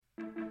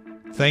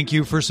Thank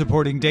you for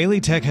supporting Daily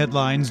Tech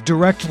Headlines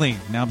directly.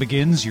 Now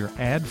begins your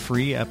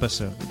ad-free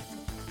episode.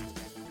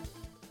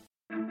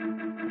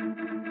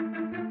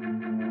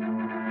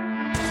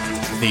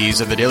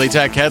 These are the Daily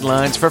Tech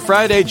Headlines for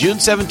Friday, June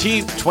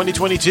 17th,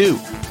 2022.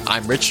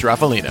 I'm Rich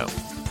Straffolino.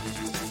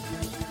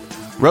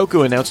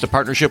 Roku announced a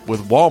partnership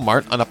with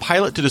Walmart on a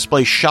pilot to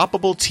display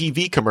shoppable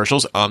TV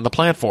commercials on the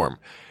platform.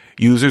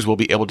 Users will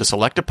be able to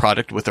select a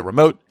product with a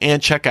remote and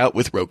check out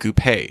with Roku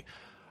Pay.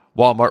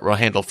 Walmart will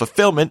handle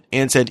fulfillment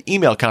and send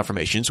email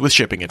confirmations with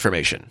shipping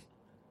information.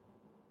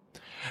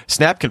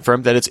 Snap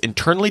confirmed that it's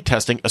internally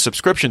testing a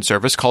subscription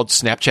service called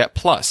Snapchat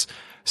Plus.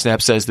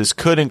 Snap says this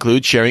could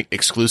include sharing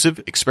exclusive,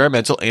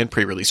 experimental, and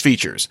pre-release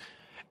features.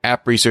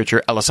 App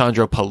researcher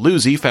Alessandro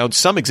Paluzzi found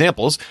some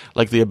examples,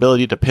 like the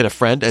ability to pin a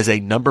friend as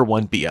a number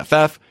one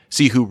BFF,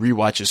 see who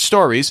rewatches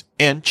stories,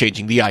 and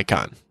changing the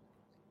icon.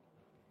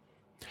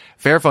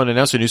 Fairphone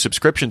announced a new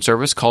subscription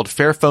service called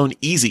Fairphone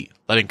Easy,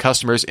 letting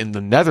customers in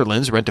the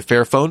Netherlands rent a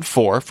Fairphone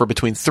 4 for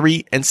between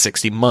 3 and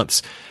 60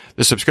 months.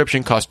 The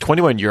subscription costs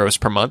 €21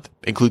 per month,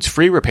 includes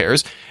free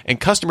repairs,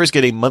 and customers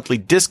get a monthly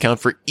discount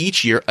for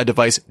each year a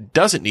device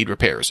doesn't need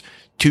repairs,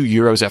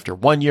 €2 after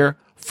 1 year,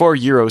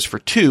 €4 for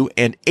 2,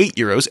 and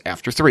 €8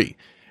 after 3.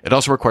 It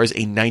also requires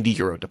a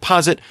 €90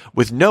 deposit,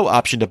 with no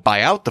option to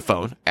buy out the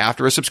phone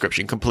after a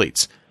subscription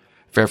completes.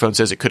 Fairphone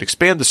says it could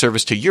expand the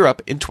service to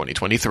Europe in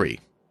 2023.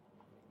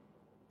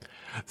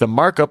 The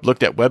markup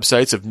looked at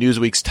websites of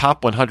Newsweek's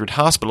top 100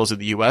 hospitals in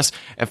the U.S.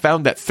 and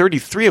found that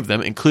 33 of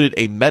them included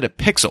a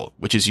metapixel,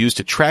 which is used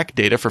to track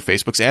data for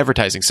Facebook's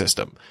advertising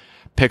system.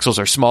 Pixels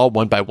are small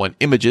one-by-one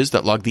images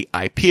that log the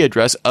IP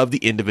address of the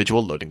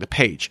individual loading the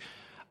page.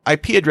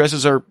 IP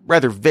addresses are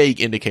rather vague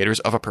indicators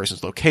of a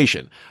person's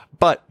location,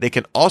 but they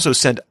can also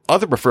send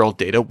other referral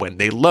data when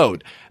they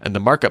load, and the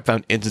markup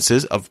found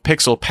instances of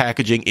pixel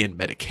packaging in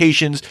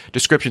medications,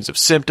 descriptions of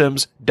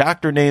symptoms,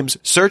 doctor names,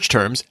 search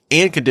terms,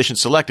 and conditions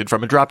selected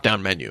from a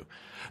drop-down menu.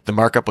 The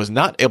markup was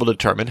not able to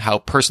determine how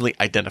personally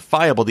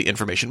identifiable the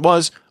information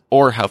was,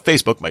 or how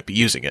Facebook might be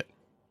using it.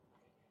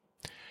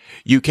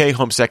 UK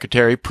Home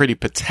Secretary Priti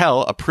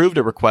Patel approved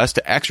a request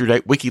to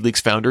extradite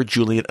WikiLeaks founder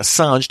Julian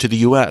Assange to the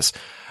US.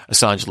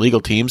 Assange's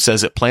legal team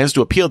says it plans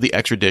to appeal the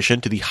extradition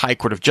to the High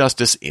Court of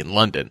Justice in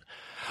London.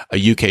 A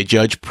UK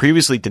judge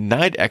previously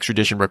denied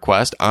extradition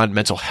request on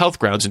mental health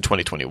grounds in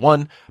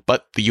 2021,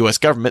 but the US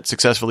government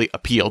successfully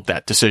appealed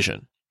that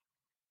decision.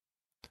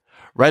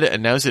 Reddit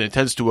announced it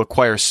intends to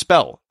acquire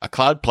Spell, a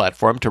cloud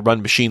platform to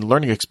run machine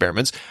learning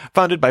experiments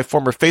founded by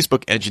former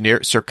Facebook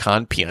engineer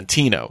Serkan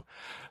Piantino.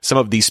 Some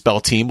of the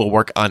Spell team will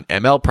work on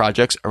ML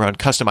projects around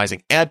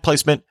customizing ad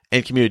placement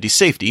and community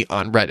safety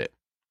on Reddit.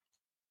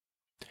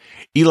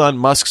 Elon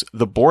Musk's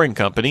The Boring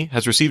Company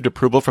has received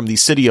approval from the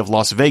city of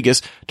Las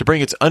Vegas to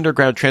bring its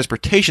underground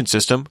transportation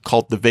system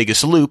called the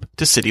Vegas Loop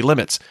to city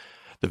limits.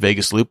 The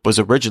Vegas Loop was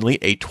originally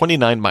a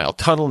 29-mile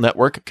tunnel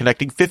network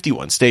connecting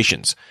 51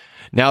 stations.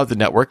 Now the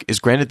network is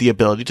granted the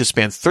ability to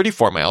span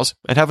 34 miles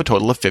and have a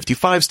total of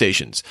 55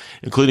 stations,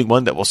 including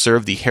one that will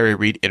serve the Harry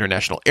Reid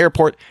International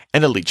Airport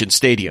and Allegiant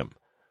Stadium.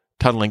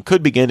 Tunneling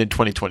could begin in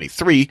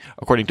 2023,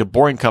 according to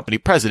Boring Company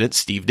President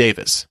Steve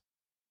Davis.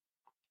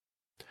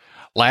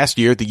 Last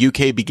year, the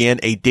UK began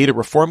a data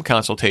reform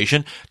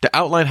consultation to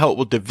outline how it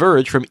will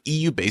diverge from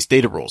EU-based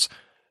data rules.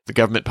 The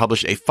government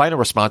published a final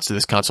response to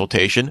this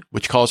consultation,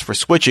 which calls for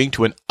switching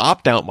to an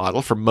opt-out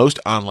model for most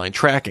online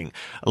tracking,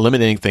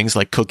 eliminating things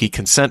like cookie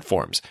consent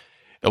forms.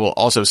 It will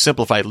also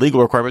simplify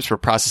legal requirements for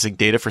processing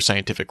data for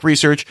scientific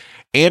research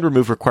and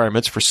remove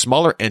requirements for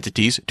smaller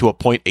entities to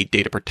appoint a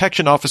data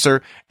protection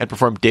officer and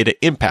perform data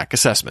impact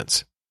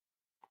assessments.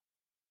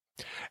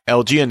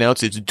 LG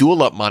announced its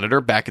dual-up monitor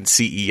back in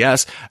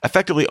CES,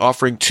 effectively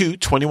offering two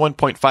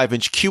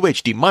 21.5-inch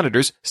QHD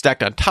monitors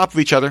stacked on top of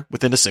each other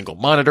within a single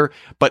monitor,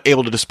 but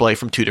able to display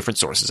from two different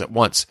sources at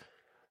once.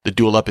 The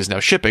dual-up is now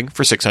shipping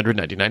for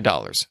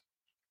 $699.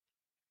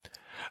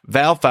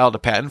 Valve filed a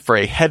patent for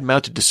a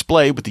head-mounted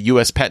display with the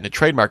U.S. Patent and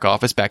Trademark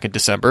Office back in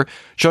December,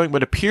 showing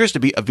what appears to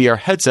be a VR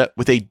headset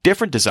with a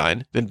different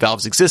design than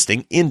Valve's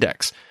existing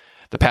Index.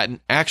 The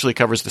patent actually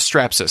covers the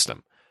strap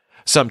system.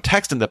 Some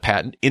text in the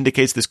patent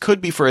indicates this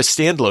could be for a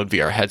standalone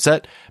VR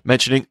headset,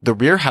 mentioning the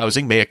rear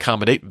housing may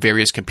accommodate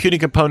various computing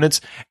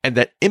components and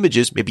that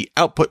images may be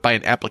output by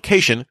an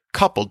application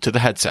coupled to the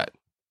headset.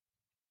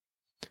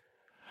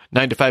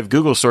 9to5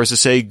 Google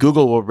sources say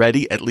Google will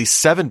ready at least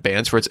 7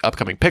 bands for its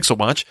upcoming Pixel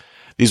Watch.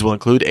 These will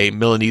include a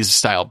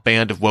Milanese-style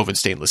band of woven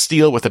stainless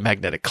steel with a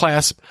magnetic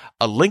clasp,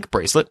 a link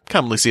bracelet,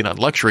 commonly seen on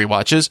luxury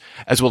watches,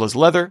 as well as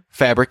leather,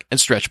 fabric, and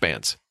stretch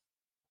bands.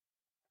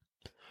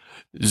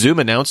 Zoom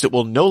announced it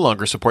will no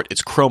longer support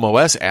its Chrome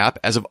OS app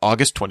as of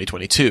August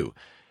 2022.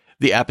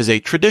 The app is a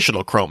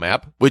traditional Chrome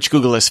app, which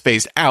Google has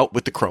phased out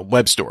with the Chrome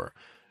Web Store.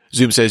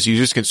 Zoom says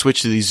users can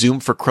switch to the Zoom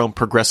for Chrome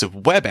Progressive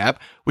Web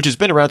app, which has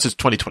been around since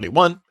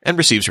 2021 and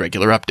receives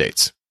regular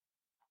updates.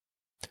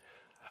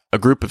 A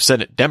group of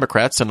Senate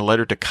Democrats sent a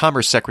letter to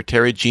Commerce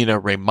Secretary Gina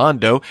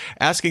Raimondo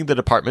asking the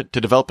department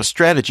to develop a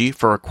strategy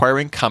for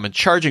acquiring common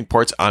charging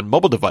ports on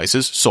mobile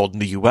devices sold in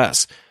the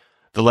U.S.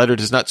 The letter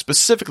does not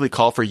specifically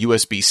call for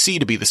USB-C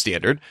to be the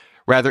standard.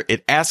 Rather,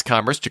 it asks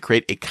Commerce to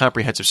create a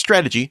comprehensive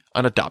strategy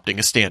on adopting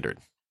a standard.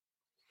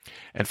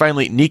 And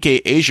finally,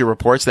 Nikkei Asia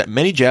reports that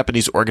many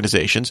Japanese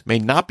organizations may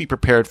not be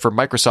prepared for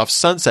Microsoft's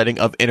sunsetting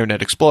of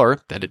Internet Explorer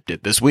that it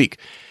did this week.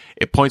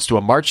 It points to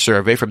a March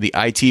survey from the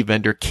IT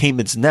vendor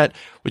Cayman's Net,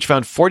 which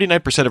found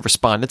 49% of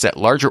respondents at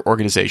larger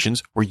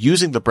organizations were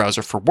using the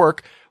browser for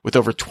work, with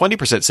over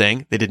 20%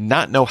 saying they did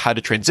not know how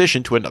to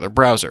transition to another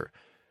browser.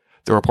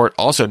 The report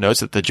also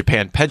notes that the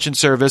Japan Pension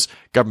Service,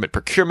 government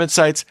procurement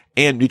sites,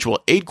 and mutual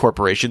aid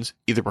corporations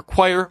either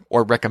require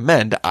or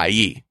recommend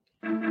IE.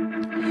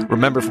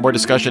 Remember, for more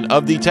discussion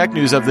of the tech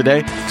news of the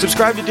day,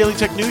 subscribe to Daily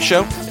Tech News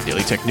Show at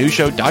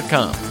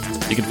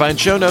dailytechnewsshow.com. You can find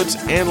show notes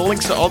and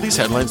links to all these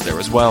headlines there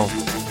as well.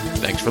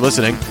 Thanks for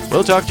listening.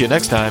 We'll talk to you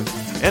next time.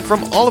 And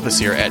from all of us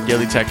here at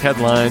Daily Tech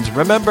Headlines,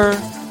 remember,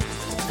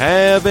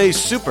 have a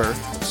super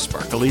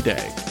sparkly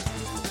day.